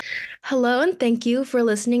Hello, and thank you for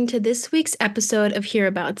listening to this week's episode of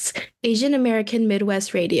Hearabouts, Asian American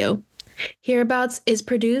Midwest Radio. Hearabouts is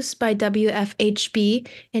produced by WFHB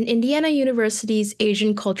and Indiana University's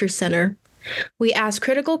Asian Culture Center. We ask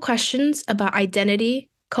critical questions about identity,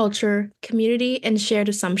 culture, community, and shared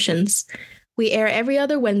assumptions. We air every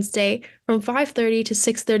other Wednesday from 5:30 to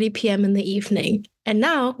 6:30 p.m. in the evening. And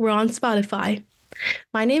now we're on Spotify.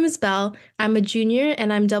 My name is Belle. I'm a junior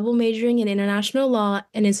and I'm double majoring in international law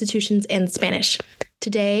and institutions and Spanish.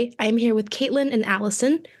 Today, I'm here with Katelyn and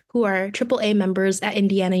Allison, who are AAA members at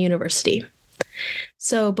Indiana University.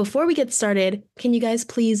 So before we get started, can you guys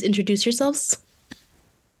please introduce yourselves?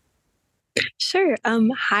 Sure.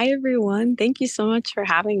 Hi, everyone. Thank you so much for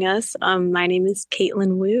having us. My name is Cynthia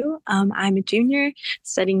Wu. I'm a junior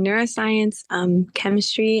studying neuroscience,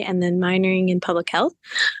 chemistry, and then minoring in public health.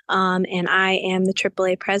 And I am the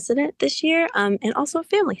AAA president this year and also a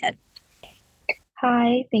family head.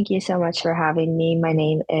 Hi, thank you so much for having me. My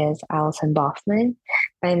name is Allison Baughman.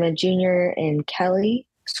 I'm a junior in Kelly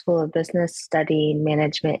School of Business, studying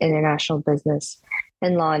management, international business,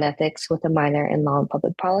 and law and ethics with a minor in law and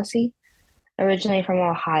public policy. Originally from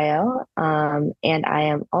Ohio, and I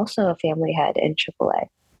am also a family head in AAA.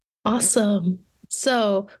 Awesome.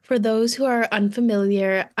 So for those who are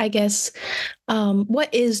unfamiliar, I guess,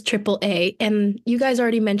 what is AAA? And you guys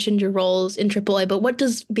already mentioned your roles in AAA, but what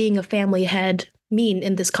does being a family head mean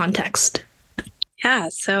in this context? Yeah,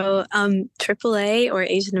 so AAA, or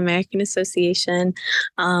Asian American Association,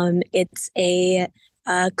 it's a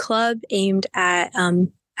club aimed at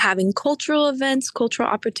having cultural events, cultural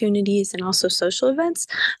opportunities, and also social events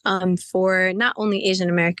for not only Asian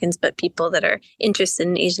Americans, but people that are interested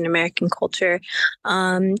in Asian American culture,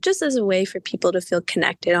 just as a way for people to feel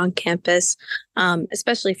connected on campus,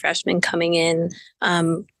 especially freshmen coming in,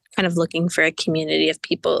 kind of looking for a community of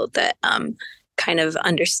people that kind of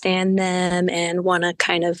understand them and want to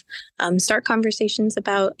kind of start conversations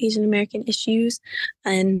about Asian American issues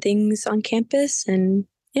and things on campus. And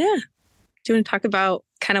yeah. Do you want to talk about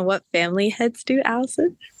kind of what family heads do,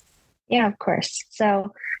 Allison? Yeah, of course.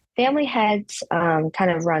 So family heads kind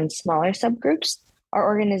of run smaller subgroups. Our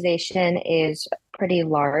organization is pretty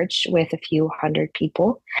large with a few hundred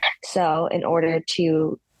people. So in order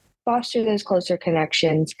to foster those closer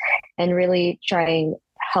connections and really try and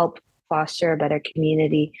help foster a better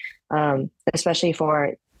community, especially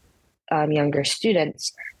for younger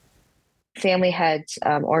students, family heads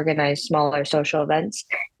organize smaller social events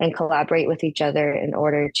and collaborate with each other in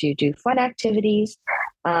order to do fun activities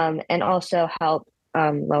and also help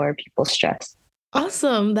lower people's stress.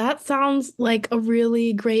 Awesome. That sounds like a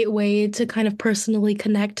really great way to kind of personally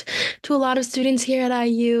connect to a lot of students here at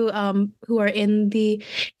IU who are in the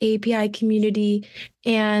AAPI community.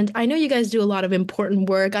 And I know you guys do a lot of important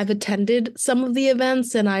work. I've attended some of the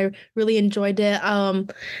events and I really enjoyed it.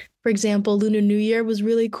 For example, Lunar New Year was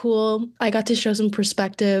really cool. I got to show some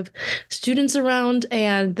prospective students around,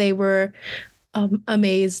 and they were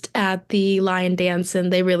amazed at the lion dance,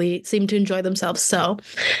 and they really seemed to enjoy themselves. So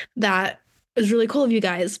that is really cool of you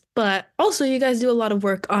guys. But also, you guys do a lot of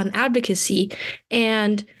work on advocacy.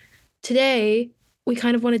 And today, we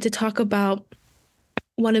kind of wanted to talk about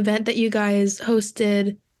one event that you guys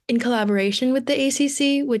hosted in collaboration with the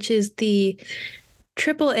ACC, which is the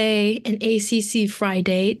AAA and ACC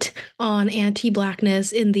Friday on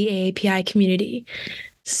Anti-Blackness in the AAPI community.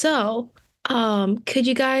 So, could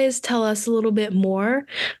you guys tell us a little bit more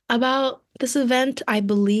about this event? I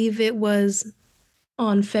believe it was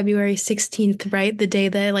on February 16th, right? The day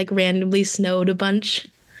that it randomly snowed a bunch.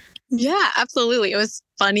 Yeah, absolutely. It was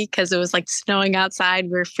funny because it was snowing outside.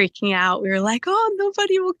 We were freaking out. We were like, oh,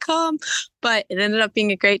 nobody will come. But it ended up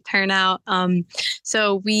being a great turnout.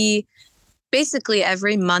 So we basically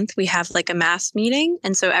every month we have a mass meeting.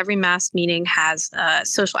 And so every mass meeting has a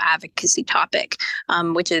social advocacy topic,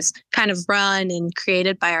 which is kind of run and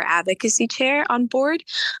created by our advocacy chair on board.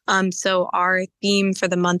 So our theme for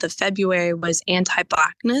the month of February was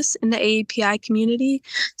Anti-Blackness in the AAPI community.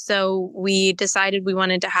 So we decided we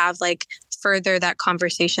wanted to have further that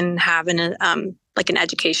conversation and have an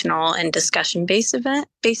educational and discussion-based event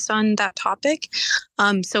based on that topic.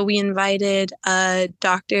 So we invited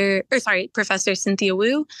Professor Cynthia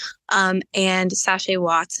Wu and Sashay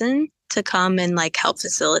Watson to come and like help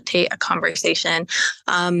facilitate a conversation.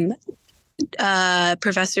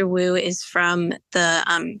 Professor Wu is from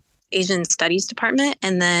the Asian Studies Department,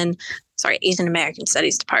 and then, Asian American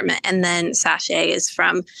Studies Department. And then Sashay is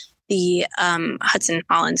from the Hudson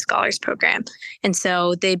Holland Scholars Program. And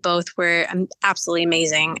so they both were absolutely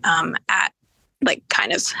amazing at like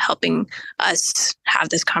kind of helping us have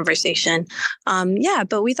this conversation.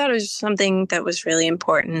 But we thought it was something that was really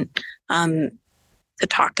important to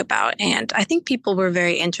talk about. And I think people were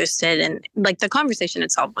very interested, and like the conversation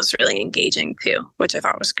itself was really engaging too, which I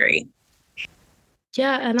thought was great.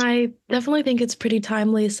 Yeah, and I definitely think it's pretty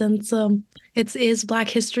timely since it is Black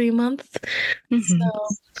History Month. Mm-hmm. So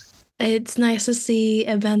it's nice to see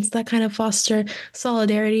events that kind of foster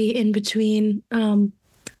solidarity in between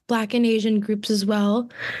Black and Asian groups as well.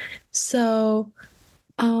 So,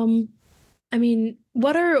 I mean,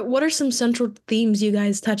 what are some central themes you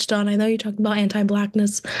guys touched on? I know you talked about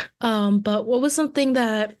anti-Blackness, but what was something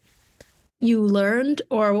that you learned,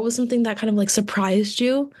 or what was something that kind of like surprised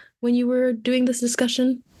you when you were doing this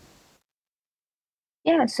discussion?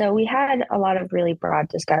 Yeah, so we had a lot of really broad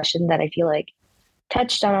discussion that I feel like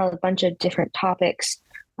touched on a bunch of different topics,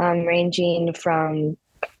 ranging from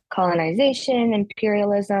colonization,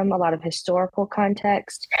 imperialism, a lot of historical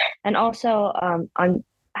context, and also on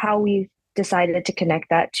how we decided to connect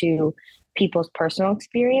that to people's personal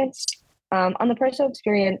experience. On the personal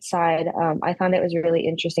experience side, I found it was really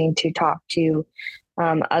interesting to talk to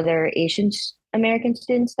other Asian American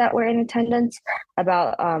students that were in attendance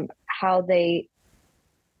about how they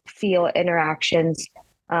feel interactions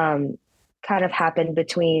kind of happen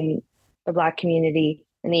between the Black community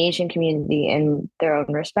and the Asian community in their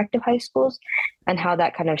own respective high schools, and how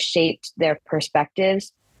that kind of shaped their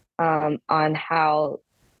perspectives on how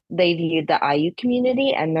they viewed the IU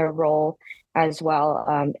community and their role as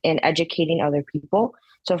well in educating other people.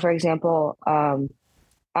 So, for example,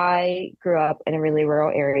 I grew up in a really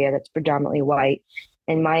rural area that's predominantly white,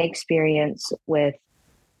 and my experience with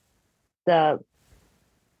the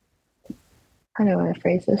I don't know how to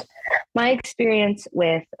phrase this. My experience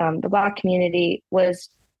with the Black community was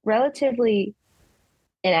relatively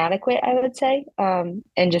inadequate, I would say,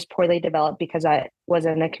 and just poorly developed because I was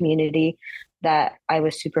in a community that I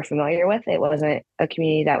was super familiar with. It wasn't a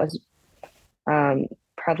community that was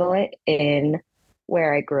prevalent in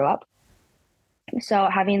where I grew up. So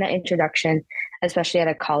having that introduction, especially at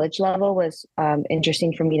a college level, was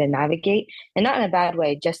interesting for me to navigate, and not in a bad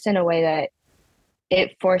way, just in a way that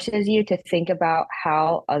it forces you to think about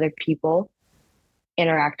how other people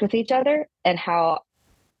interact with each other and how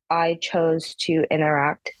I chose to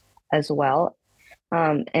interact as well,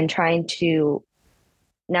 and trying to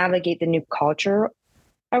navigate the new culture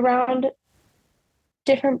around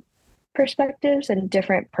different perspectives and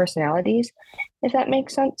different personalities, if that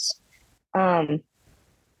makes sense.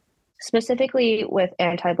 Specifically with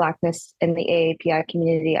anti-Blackness in the AAPI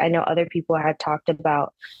community, I know other people had talked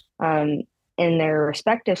about in their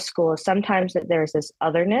respective schools, sometimes that there's this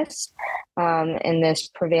otherness and this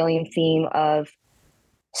prevailing theme of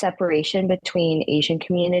separation between Asian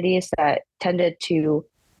communities that tended to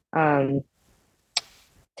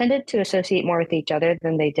associate more with each other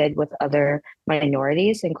than they did with other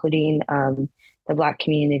minorities, including the Black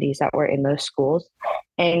communities that were in those schools.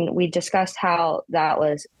 And we discussed how that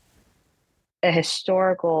was a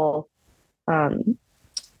historical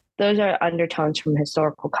those are undertones from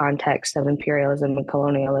historical context of imperialism and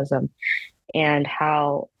colonialism, and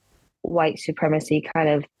how white supremacy kind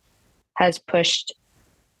of has pushed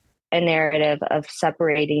a narrative of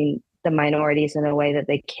separating the minorities in a way that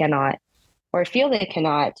they cannot, or feel they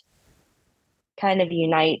cannot, kind of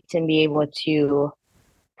unite and be able to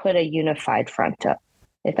put a unified front up,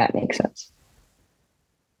 if that makes sense.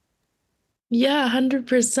 Yeah,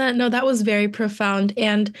 100%. No, that was very profound.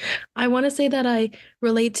 And I want to say that I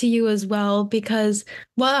relate to you as well, because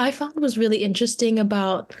what I found was really interesting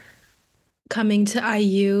about coming to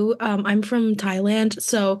IU, I'm from Thailand,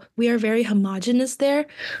 so we are very homogenous there.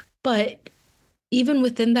 But even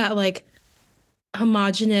within that, like,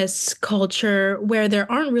 homogenous culture where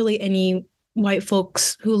there aren't really any white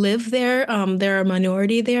folks who live there, they're a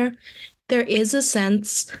minority there, there is a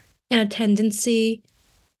sense and a tendency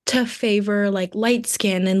to favor like light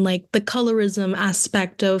skin and like the colorism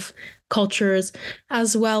aspect of cultures,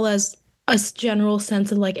 as well as a general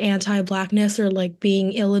sense of like anti-Blackness or like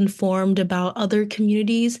being ill-informed about other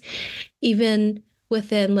communities, even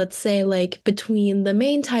within, let's say, like between the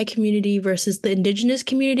main Thai community versus the indigenous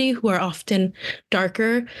community, who are often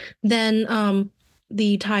darker than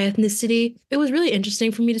the Thai ethnicity. It was really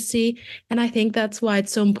interesting for me to see. And I think that's why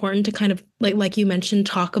it's so important to kind of, like you mentioned,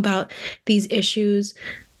 talk about these issues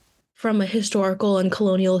from a historical and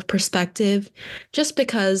colonial perspective, just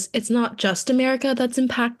because it's not just America that's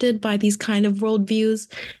impacted by these kind of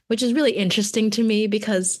worldviews, which is really interesting to me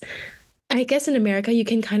because I guess in America you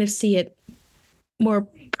can kind of see it more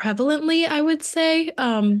prevalently, I would say,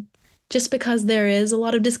 just because there is a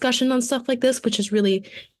lot of discussion on stuff like this, which is really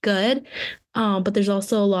good. But there's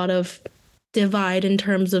also a lot of divide in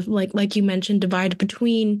terms of like you mentioned, divide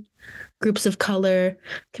between groups of color,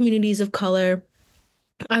 communities of color,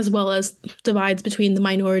 as well as divides between the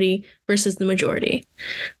minority versus the majority.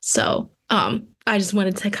 So I just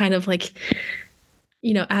wanted to kind of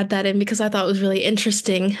add that in because I thought it was really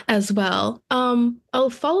interesting as well. A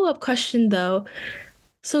follow-up question though.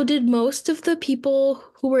 So did most of the people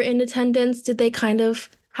who were in attendance, did they kind of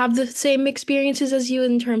have the same experiences as you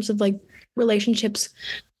in terms of like relationships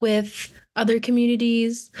with other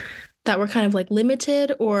communities that were kind of like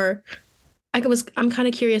limited? Or I'm kind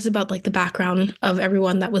of curious about like the background of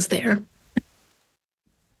everyone that was there.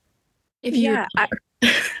 If you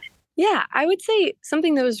Yeah, I would say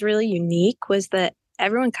something that was really unique was that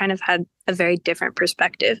everyone kind of had a very different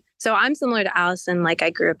perspective. So I'm similar to Allison. Like I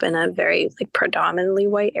grew up in a very like predominantly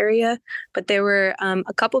white area, but there were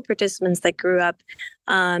a couple participants that grew up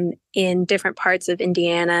in different parts of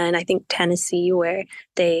Indiana and I think Tennessee, where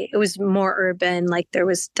it was more urban. Like there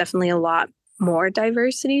was definitely a lot more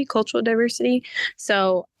diversity, cultural diversity.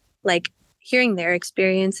 So like hearing their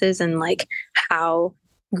experiences and like how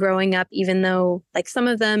growing up, even though like some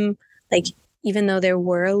of them, like even though there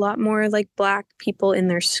were a lot more like Black people in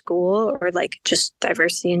their school or like just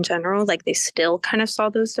diversity in general, like they still kind of saw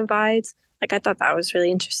those divides. Like I thought that was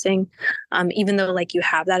really interesting. Even though like you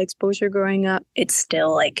have that exposure growing up, it's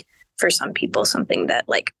still like for some people something that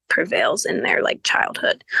like prevails in their like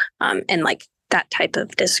childhood. And like that type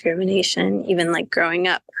of discrimination, even like growing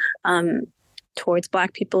up towards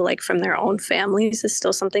Black people, like from their own families, is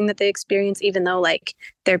still something that they experience, even though like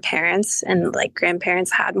their parents and like grandparents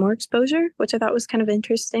had more exposure, which I thought was kind of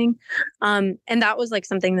interesting. And that was like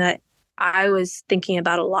something that I was thinking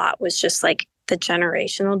about a lot, was just like the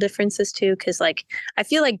generational differences too. Cause like, I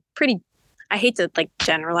feel like I hate to like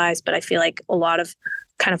generalize, but I feel like a lot of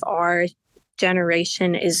kind of our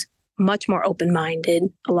generation is much more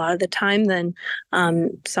open-minded a lot of the time than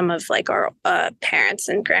some of like our parents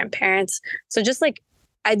and grandparents. So just like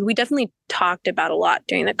we definitely talked about a lot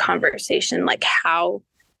during the conversation, like how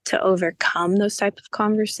to overcome those type of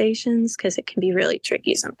conversations, because it can be really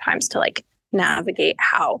tricky sometimes to like navigate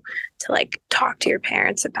how to like talk to your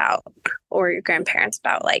parents about or your grandparents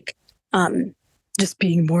about like just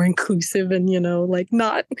being more inclusive and like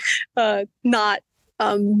not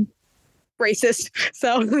racist.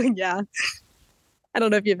 So yeah, I don't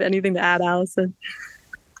know if you have anything to add, Allison.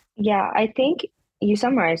 Yeah, I think you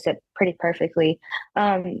summarized it pretty perfectly.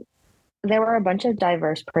 There were a bunch of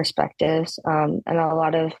diverse perspectives, and a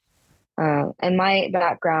lot of in my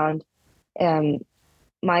background, I'm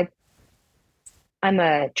a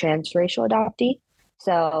transracial adoptee.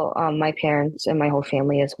 So my parents and my whole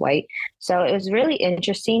family is white. So it was really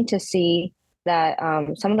interesting to see that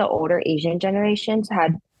some of the older Asian generations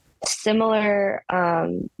had similar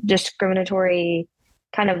discriminatory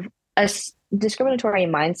discriminatory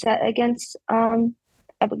mindset against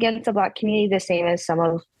the Black community, the same as some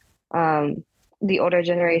of the older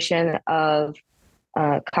generation of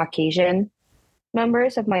Caucasian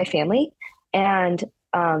members of my family. And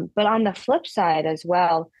but on the flip side as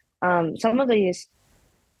well, some of these,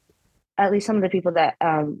 at least some of the people that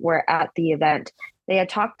were at the event, they had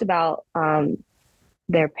talked about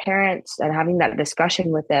their parents and having that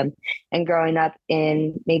discussion with them and growing up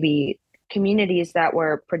in maybe communities that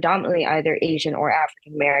were predominantly either Asian or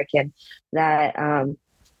African American, that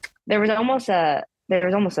there was almost a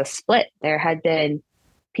split. There had been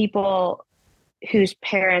people whose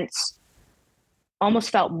parents almost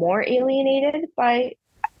felt more alienated by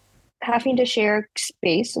having to share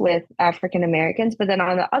space with African Americans. But then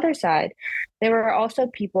on the other side, there were also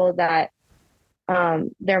people that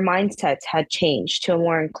their mindsets had changed to a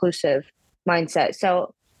more inclusive mindset.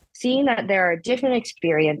 So seeing that there are different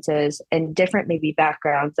experiences and different maybe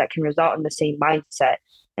backgrounds that can result in the same mindset,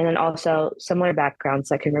 and then also similar backgrounds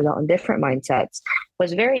that can result in different mindsets,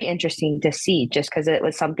 was very interesting to see, just because it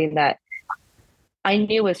was something that I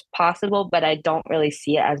knew was possible, but I don't really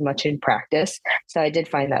see it as much in practice. So I did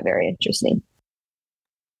find that very interesting.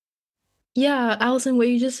 Yeah, Allison, what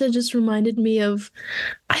you just said just reminded me of,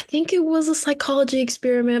 I think it was a psychology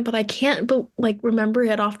experiment, but I can't remember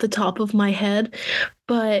it off the top of my head.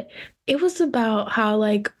 But it was about how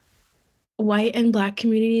like white and Black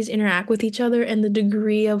communities interact with each other and the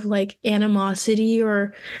degree of like animosity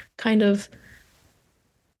or kind of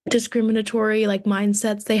discriminatory like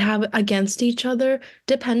mindsets they have against each other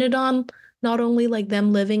depended on not only like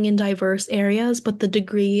them living in diverse areas, but the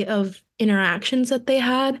degree of interactions that they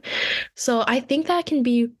had. So I think that can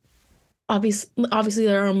be obviously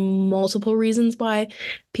there are multiple reasons why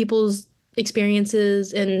people's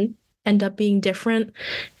experiences and end up being different.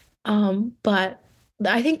 But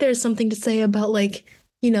I think there's something to say about like,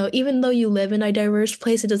 even though you live in a diverse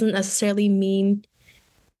place, it doesn't necessarily mean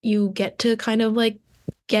you get to kind of like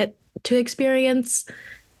get to experience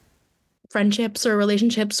friendships or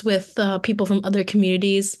relationships with people from other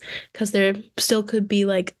communities, because there still could be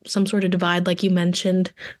like some sort of divide, like you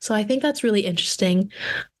mentioned. So I think that's really interesting.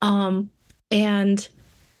 And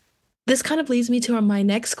this kind of leads me to my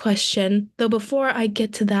next question. Though before I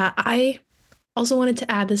get to that, I also wanted to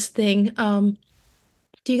add this thing.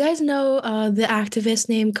 Do you guys know the activist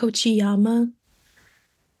named Kochiyama?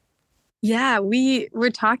 Yeah, we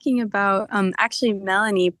were talking about, actually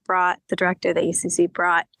Melanie the director of the ACC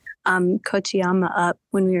brought Kochiyama up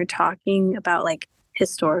when we were talking about like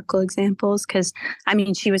historical examples. Cause I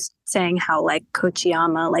mean, she was saying how like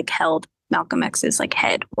Kochiyama like held Malcolm X's like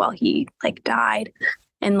head while he like died.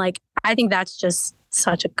 And like, I think that's just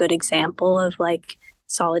such a good example of like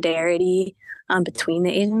solidarity between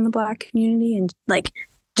the Asian and the Black community. And like,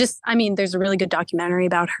 I mean, there's a really good documentary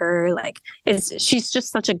about her. Like, she's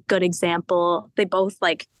just such a good example. They both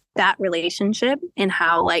like that relationship and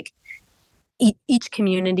how like each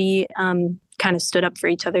community kind of stood up for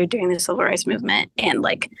each other during the civil rights movement, and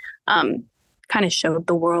like kind of showed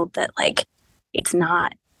the world that like it's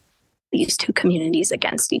not these two communities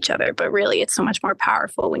against each other, but really it's so much more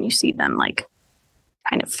powerful when you see them like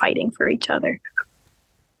kind of fighting for each other.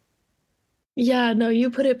 Yeah, no, you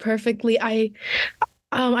put it perfectly. I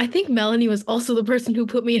think Melanie was also the person who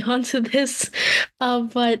put me onto this,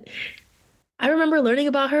 but I remember learning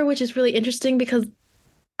about her, which is really interesting because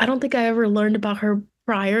I don't think I ever learned about her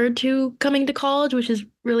prior to coming to college, which is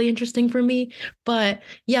really interesting for me. But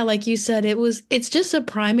yeah, like you said, it's just a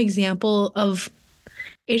prime example of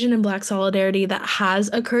Asian and Black solidarity that has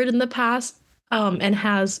occurred in the past, and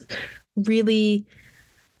has really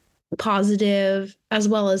positive as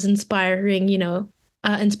well as inspiring,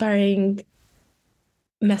 inspiring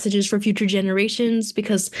messages for future generations,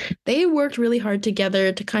 because they worked really hard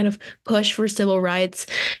together to kind of push for civil rights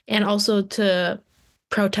and also to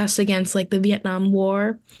protest against like the Vietnam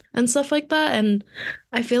War and stuff like that. And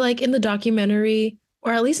I feel like in the documentary,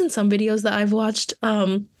 or at least in some videos that I've watched,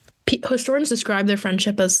 historians describe their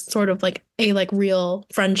friendship as sort of like a like real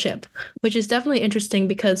friendship, which is definitely interesting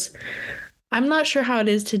because I'm not sure how it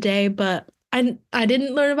is today, but I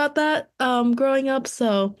didn't learn about that growing up,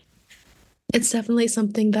 so it's definitely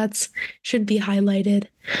something that should be highlighted.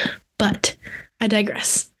 But I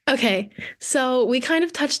digress. Okay, so we kind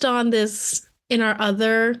of touched on this in our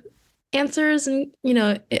other answers and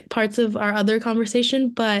parts of our other conversation,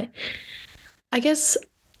 but I guess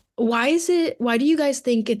why do you guys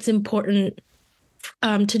think it's important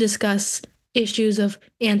to discuss issues of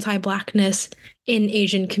anti-Blackness in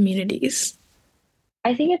Asian communities?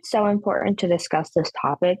 I think it's so important to discuss this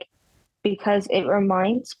topic because it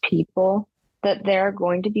reminds people that there are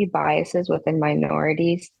going to be biases within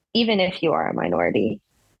minorities, even if you are a minority.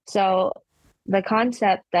 So the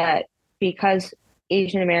concept that because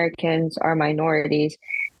Asian Americans are minorities,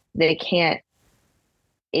 they can't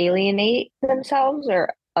alienate themselves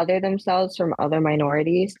or other themselves from other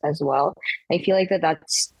minorities as well. I feel like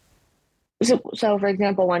that's so for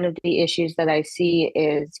example, one of the issues that I see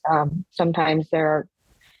is sometimes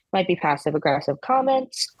might be passive aggressive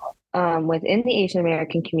comments within the Asian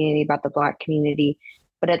American community about the Black community,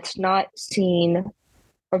 but it's not seen,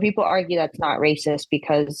 or people argue that's not racist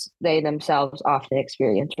because they themselves often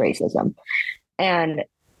experience racism. And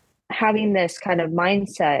having this kind of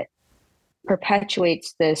mindset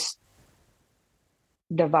perpetuates this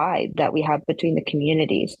divide that we have between the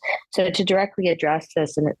communities. So to directly address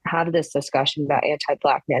this and have this discussion about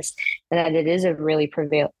anti-Blackness, and that it is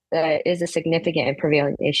a significant and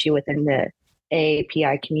prevalent issue within the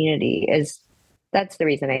AAPI community, that's the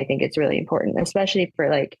reason I think it's really important, especially for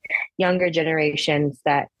like younger generations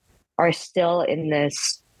that are still in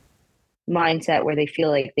this mindset where they feel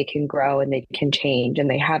like they can grow and they can change and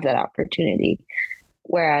they have that opportunity.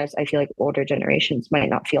 Whereas I feel like older generations might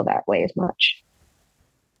not feel that way as much.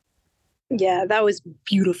 Yeah, that was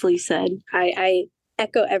beautifully said. I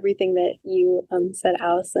echo everything that you said,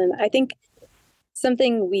 Allison. I think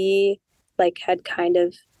something we like had kind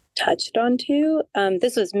of touched on too.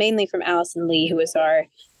 This was mainly from Allison Lee, who was our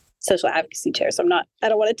social advocacy chair. So I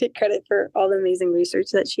don't want to take credit for all the amazing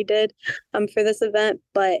research that she did for this event,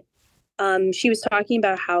 but she was talking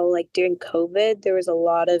about how like during COVID, there was a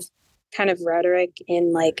lot of kind of rhetoric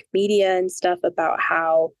in like media and stuff about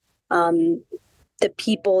how the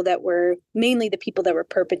people that were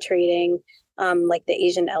perpetrating like the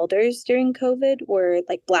Asian elders during COVID were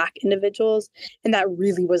like Black individuals. And that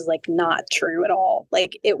really was like not true at all.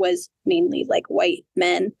 Like it was mainly like white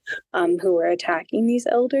men who were attacking these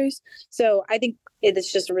elders. So I think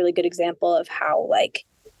it's just a really good example of how like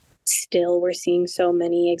still we're seeing so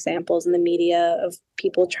many examples in the media of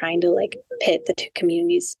people trying to like pit the two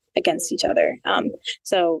communities against each other.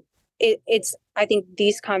 So it's I think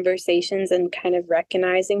these conversations and kind of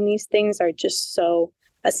recognizing these things are just so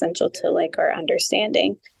essential to like our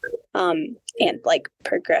understanding and like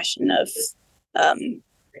progression of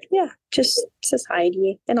just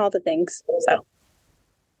society and all the things. So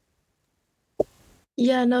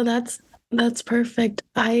yeah, no, that's perfect.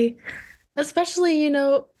 I especially,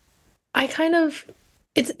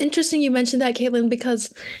 it's interesting you mentioned that, Katelyn,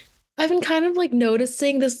 because I've been kind of like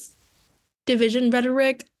noticing this division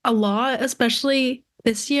rhetoric a lot, especially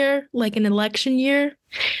this year, like an election year,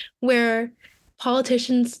 where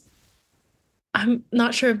politicians, I'm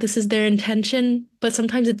not sure if this is their intention, but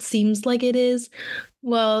sometimes it seems like it is.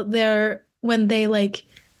 Well, when they like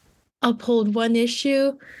uphold one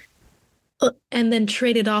issue and then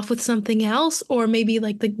trade it off with something else, or maybe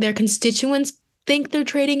like their constituents think they're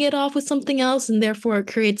trading it off with something else, and therefore it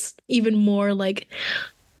creates even more like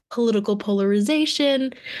political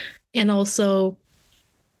polarization and also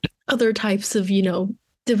other types of,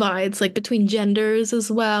 divides like between genders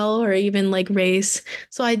as well, or even like race.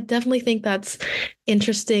 So I definitely think that's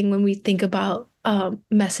interesting when we think about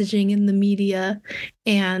messaging in the media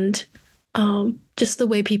and just the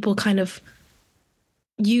way people kind of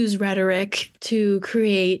use rhetoric to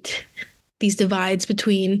create these divides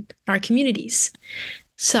between our communities.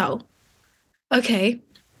 So, okay.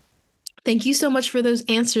 Thank you so much for those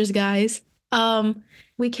answers, guys.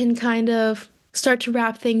 We can kind of start to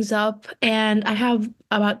wrap things up, and I have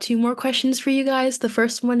about 2 more questions for you guys. The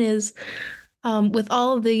first one is, with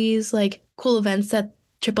all of these like cool events that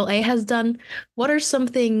AAA has done, what are some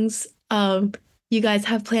things you guys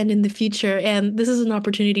have planned in the future? And this is an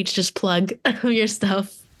opportunity to just plug your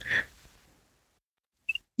stuff.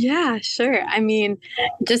 Yeah, sure. I mean,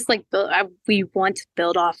 just like we want to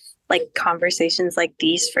build off like conversations like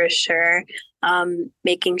these for sure.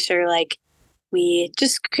 Making sure like we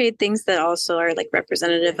just create things that also are like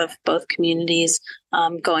representative of both communities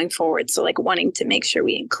going forward. So like wanting to make sure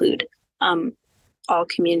we include all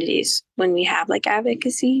communities when we have like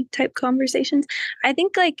advocacy type conversations. I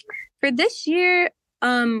think like for this year,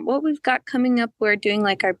 what we've got coming up, we're doing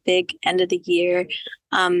like our big end of the year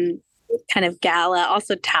kind of gala,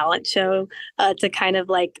 also talent show to kind of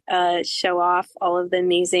like show off all of the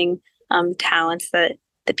amazing talents that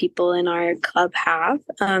the people in our club have.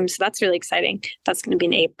 So that's really exciting. That's going to be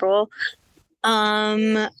in April.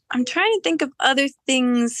 I'm trying to think of other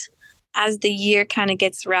things as the year kind of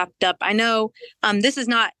gets wrapped up. I know this is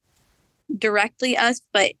not directly us,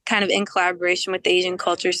 but kind of in collaboration with the Asian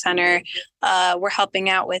Culture Center, we're helping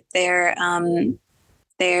out with their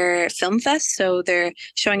film fest. So they're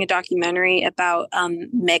showing a documentary about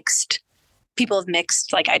people of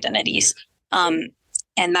mixed like identities.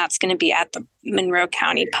 And that's going to be at the Monroe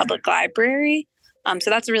County Public Library. So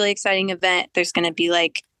that's a really exciting event. There's going to be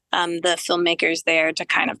like the filmmakers there to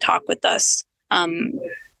kind of talk with us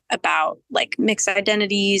about like mixed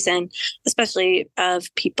identities and especially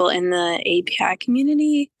of people in the API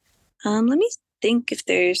community. Let me think if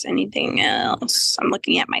there's anything else. I'm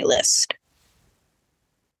looking at my list.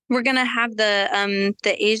 We're going to have the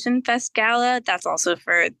Asian Fest Gala. That's also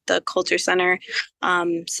for the Culture Center.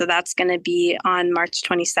 So that's going to be on March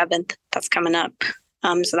 27th. That's coming up.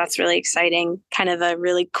 So that's really exciting. Kind of a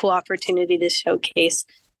really cool opportunity to showcase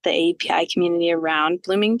the API community around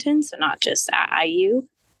Bloomington. So not just at IU.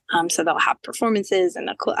 So they'll have performances and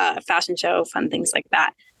a fashion show, fun things like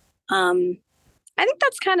that. I think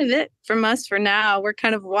that's kind of it from us for now. We're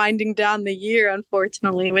kind of winding down the year,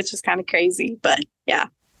 unfortunately, which is kind of crazy. But yeah.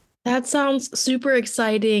 That sounds super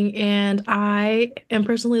exciting, and I am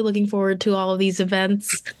personally looking forward to all of these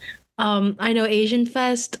events. I know Asian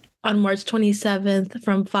Fest on March 27th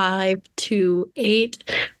from 5 to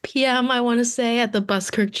 8 p.m., I want to say, at the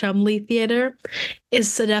Buskirk Chumley Theater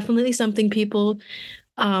is definitely something people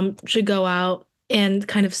should go out and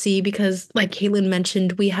kind of see because, like Katelyn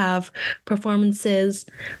mentioned, we have performances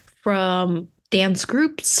from dance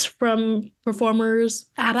groups from performers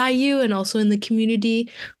at IU and also in the community.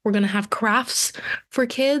 We're going to have crafts for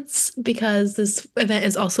kids because this event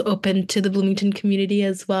is also open to the Bloomington community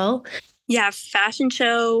as well. Yeah, fashion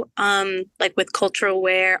show, like with cultural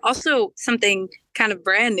wear. Also something kind of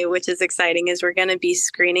brand new, which is exciting, is we're going to be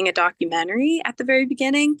screening a documentary at the very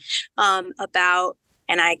beginning about,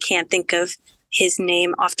 and I can't think of his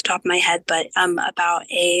name off the top of my head, but about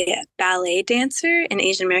a ballet dancer, an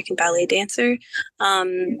Asian American ballet dancer,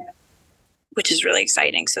 which is really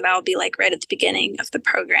exciting. So that'll be like right at the beginning of the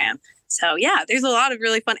program. So yeah, there's a lot of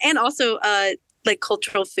really fun. And also like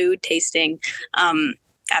cultural food tasting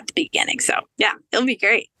at the beginning. So yeah, it'll be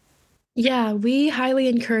great. Yeah, we highly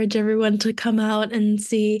encourage everyone to come out and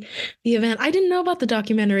see the event. I didn't know about the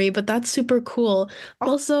documentary, but that's super cool.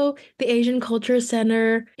 Also, the Asian Culture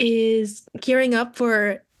Center is gearing up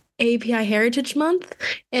for AAPI Heritage Month,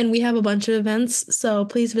 and we have a bunch of events. So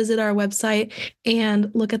please visit our website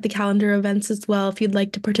and look at the calendar events as well if you'd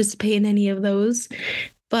like to participate in any of those.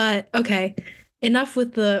 But okay, enough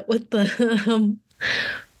with the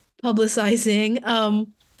publicizing.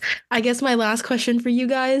 I guess my last question for you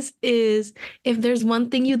guys is if there's one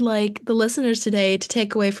thing you'd like the listeners today to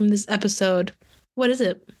take away from this episode, what is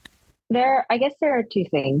it? I guess there are two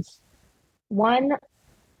things. One,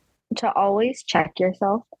 to always check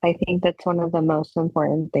yourself. I think that's one of the most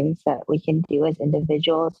important things that we can do as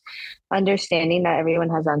individuals, understanding that everyone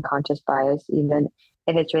has unconscious bias, even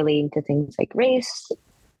if it's relating to things like race,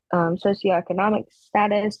 socioeconomic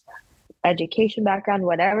status, education background,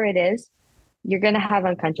 whatever it is. You're going to have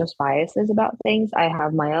unconscious biases about things. I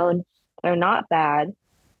have my own. They're not bad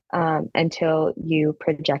until you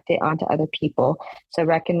project it onto other people. So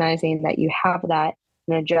recognizing that you have that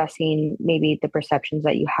and addressing maybe the perceptions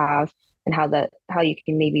that you have and how you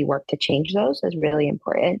can maybe work to change those is really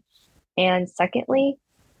important. And secondly,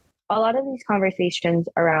 a lot of these conversations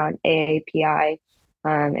around AAPI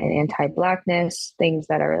and anti-Blackness, things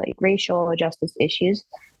that are like racial justice issues,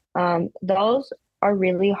 those are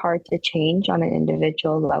really hard to change on an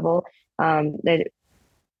individual level. That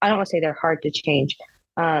I don't want to say they're hard to change.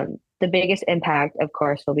 The biggest impact, of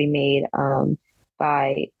course, will be made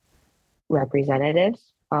by representatives,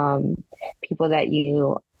 people that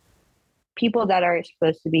are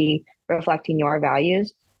supposed to be reflecting your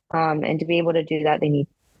values. And to be able to do that, they need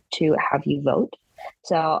to have you vote.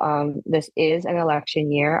 So this is an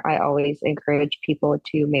election year. I always encourage people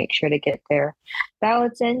to make sure to get their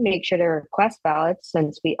ballots in, make sure to request ballots,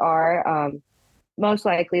 since we are most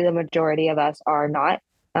likely the majority of us are not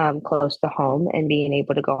close to home and being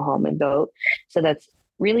able to go home and vote. So that's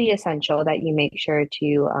really essential that you make sure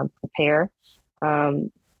to prepare,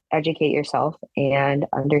 educate yourself, and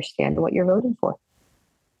understand what you're voting for.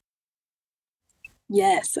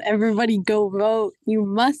 Yes, everybody go vote. You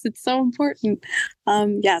must. It's so important.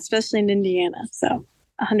 Yeah, especially in Indiana. So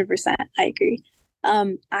 100%, I agree.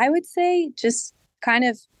 I would say just kind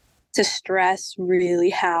of to stress really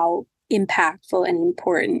how impactful and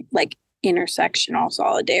important like intersectional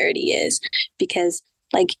solidarity is, because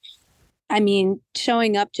like, I mean,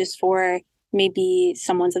 showing up just for maybe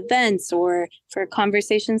someone's events or for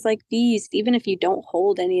conversations like these, even if you don't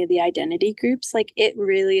hold any of the identity groups, like it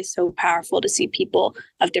really is so powerful to see people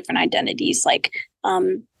of different identities, like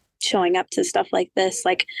showing up to stuff like this,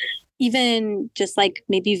 like even just like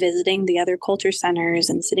maybe visiting the other culture centers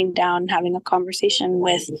and sitting down and having a conversation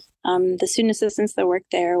with the student assistants that work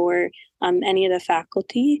there or any of the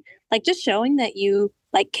faculty, like just showing that you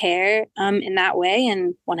like care in that way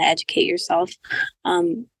and want to educate yourself.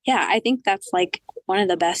 Yeah, I think that's like one of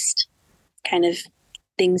the best kind of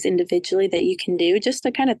things individually that you can do just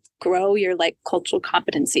to kind of grow your like cultural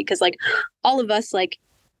competency. Because like all of us, like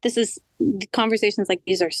this is conversations like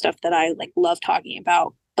these are stuff that I like love talking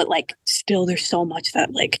about, but like still there's so much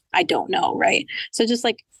that like I don't know, right? So just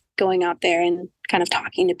like going out there and kind of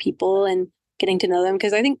talking to people and getting to know them,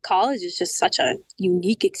 because I think college is just such a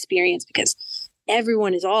unique experience because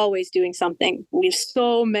everyone is always doing something. We have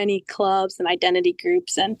so many clubs and identity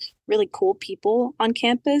groups and really cool people on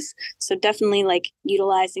campus. So definitely like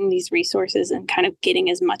utilizing these resources and kind of getting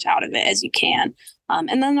as much out of it as you can.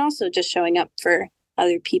 And then also just showing up for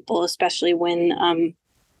other people, especially when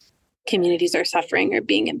communities are suffering or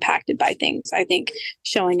being impacted by things. I think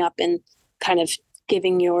showing up and kind of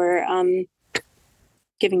giving your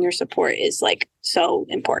support is like so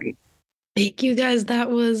important. Thank you guys. That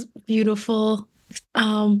was beautiful.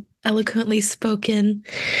 Eloquently spoken.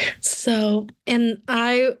 So, and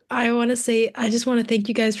I want to say, I just want to thank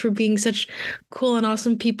you guys for being such cool and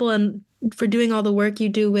awesome people and for doing all the work you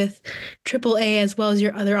do with AAA as well as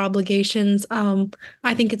your other obligations.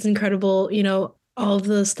 I think it's incredible, all of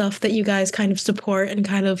the stuff that you guys kind of support and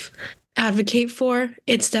kind of advocate for.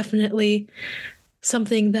 It's definitely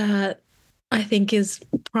something that I think is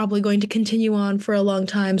probably going to continue on for a long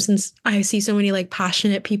time since I see so many like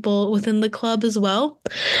passionate people within the club as well.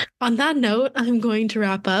 On that note, I'm going to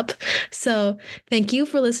wrap up. So thank you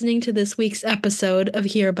for listening to this week's episode of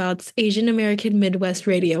Hearabouts Asian American Midwest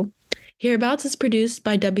Radio. Hearabouts is produced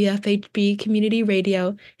by WFHB Community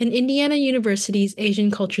Radio and Indiana University's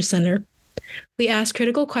Asian Culture Center. We ask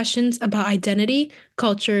critical questions about identity,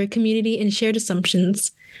 culture, community, and shared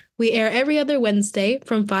assumptions. We air every other Wednesday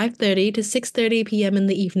from 5:30 to 6:30 p.m. in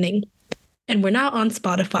the evening. and we're now on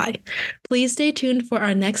Spotify. Please stay tuned for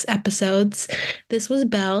our next episodes. This was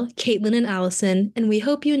Belle, Katelyn, and Allison, and we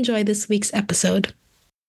hope you enjoy this week's episode.